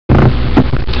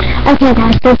Okay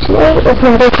guys, so today is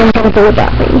another thing I'm going to do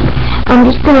about me. I'm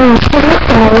just going to put it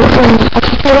down and I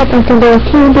can set up and do a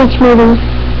Teen Beach Movie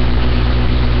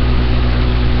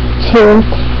 2.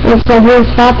 And so here's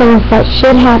 5 things that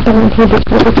should happen in Teen Beach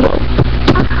Movie 2.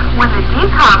 When the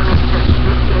decom misses,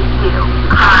 this is you.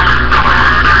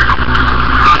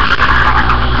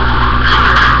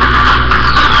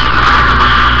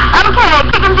 Okay,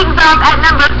 kicking things off at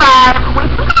number 5. We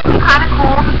think it would be kind of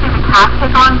cool to see the cast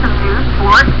take on some new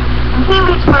sports. In Teen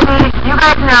Beach Movie, you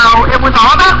guys know, it was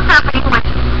all about surfing, which,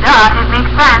 it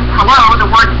makes sense. Hello, the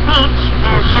word beach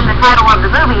is in the title of the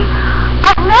movie.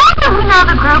 But now that we know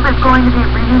the group is going to be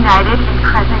reunited in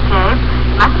present day,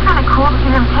 it must be kind of cool to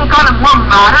see them take on a more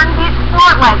modern beach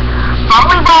sport like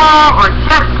volleyball or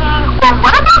jet skiing, or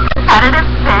what about competitive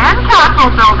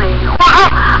sandcastle building? Or,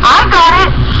 I got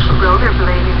it,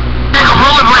 rollerblading.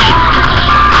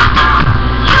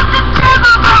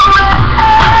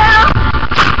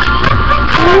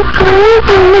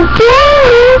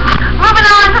 Moving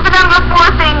on to the number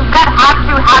 4 thing that has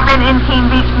to happen in Teen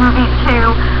Beach Movie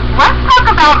 2. Let's talk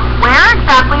about where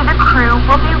exactly the crew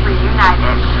will be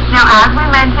reunited. Now, as we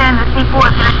mentioned, the sequel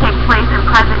is going to take place in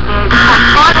present day because,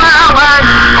 spoiler alert,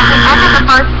 at the end of the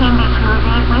first Teen Beach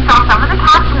movie, we saw some of the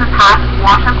cast from the past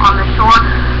wash up on the shore.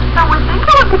 So we think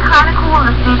it would be kind of cool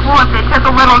in the sequel if they took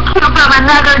a little cue from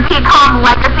another DCOM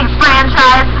legacy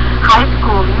franchise, High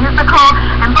School Musical,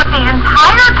 and put the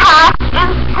entire cast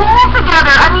in school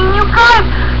together. I mean, you guys,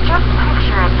 just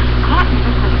picture it. Can't you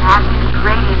just imagine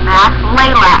Grady, Max,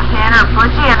 Layla, Tanner,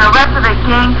 Butchie, and the rest of the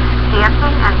gang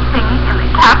dancing and singing in the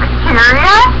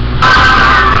cafeteria?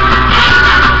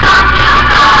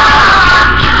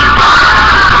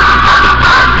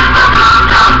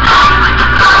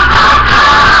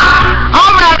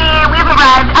 Alrighty, we've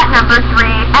arrived at number 3,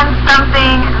 and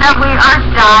something that we are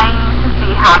dying to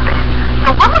see happen.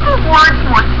 So we're looking forward to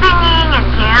more singing and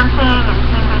dancing in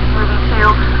Teen Beach Movie 2,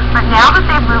 but now that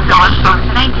they've moved on from the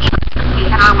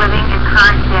 1960s and are living in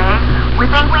current day, we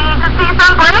think we need to see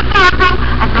some break dancing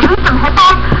and maybe some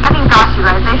hip-hop. I mean, gosh, you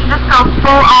guys, they should just go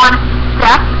full-on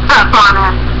step up on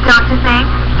us, don't you think?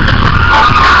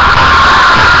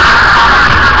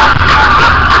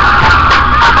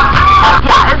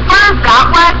 Yeah, as far as that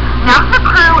went, now that the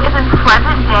crew is in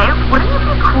present day, wouldn't it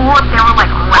be cool if they were,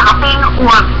 like, rapping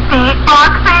or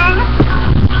beatboxing?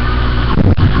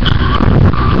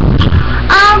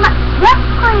 Yes,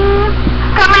 please.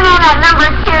 Coming in at number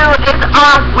 2 is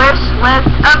our wish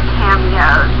list of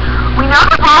cameos. We know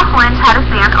that Ross Lynch had a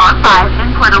stand on 5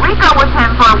 in Puerto Rico with him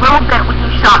for a little bit when he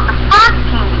shot the first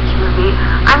Teen Beach movie.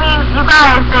 I mean, you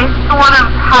guys, they sort of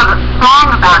have a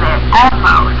song about it,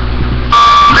 almost.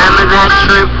 Remember that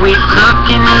trip we took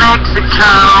in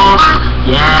Mexico?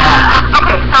 Yeah.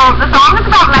 Okay, so the song is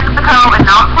about Mexico and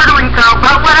not Puerto Rico,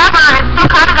 but whatever, it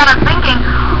still kind of got us thinking,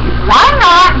 why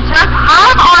not just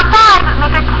have our 5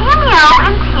 make a cameo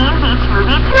in Teen Beach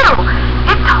Movie 2?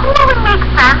 It totally makes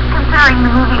sense considering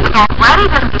the movie is already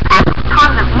going to be packed with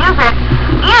tons of music,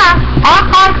 and our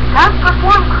 5 does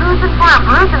perform Cruising for a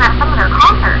Bruising at some of their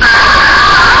concerts.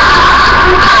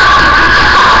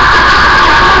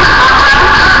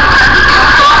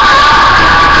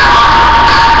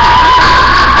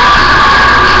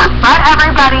 But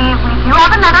everybody, we do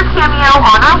have another cameo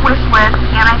on our wish list,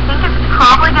 and I think it's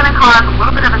probably going to cause a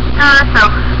little bit of a stir, so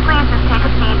please just take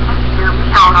a seat and hear me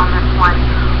out on this one.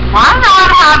 Why not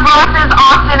have Ross's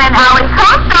Austin and Allie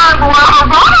co-star Laura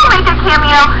Harrell make a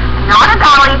cameo, not as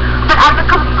Allie, but as a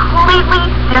completely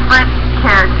different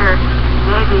character?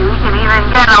 Maybe we can even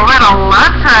get a little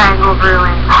love triangle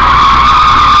brewing.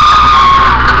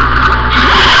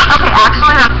 Okay,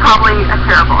 actually that's probably a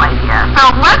terrible idea. So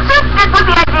let's just stick with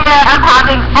the idea of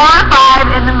having all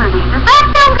 5 in the movie. Does that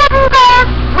sound good to you guys?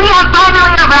 We have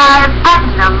finally arrived at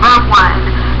number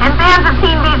 1. And fans of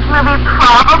Teen Beach Movie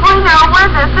probably know where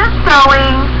this is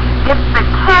going. It's the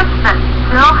kiss that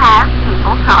still has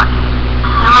people talking.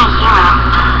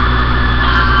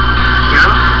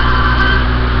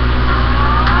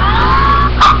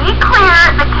 To be clear,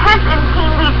 the kiss in Teen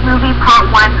Beach Movie Part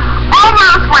 1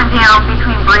 almost went down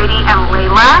between Brady and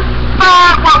Layla,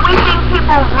 but what we think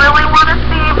people really want to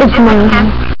see is the kiss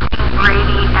between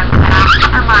Brady and Max.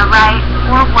 Am I right?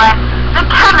 Or what? The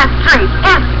chemistry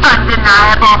is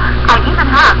undeniable. I even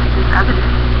have this evidence.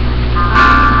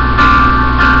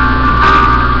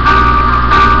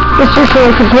 It's just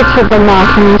like a picture of the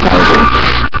Max and the baby.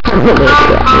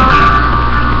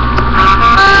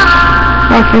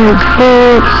 Walking with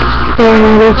boots, staring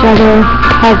at each other,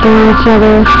 hugging each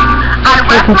other,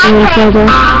 kissing each other.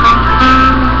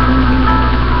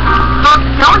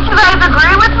 Don't you guys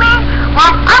agree with me?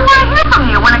 Well, I want to hear from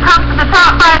you when it comes to the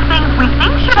top 5 things we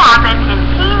think should happen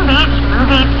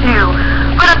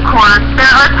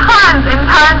tons and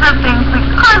tons of things we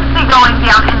could see going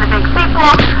down in the big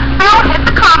sequel. So hit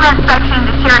the comment section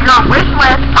to share your wish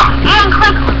list, and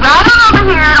click right on over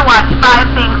here to watch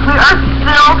 5 things we are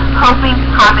still hoping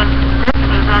happen this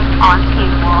season on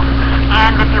Teen Wolf.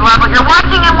 And if you love what you're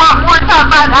watching and want more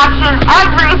top 5 action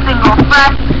every single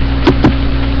Friday,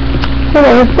 so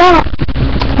there's that.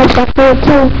 Hope that's it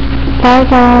too. Bye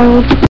guys.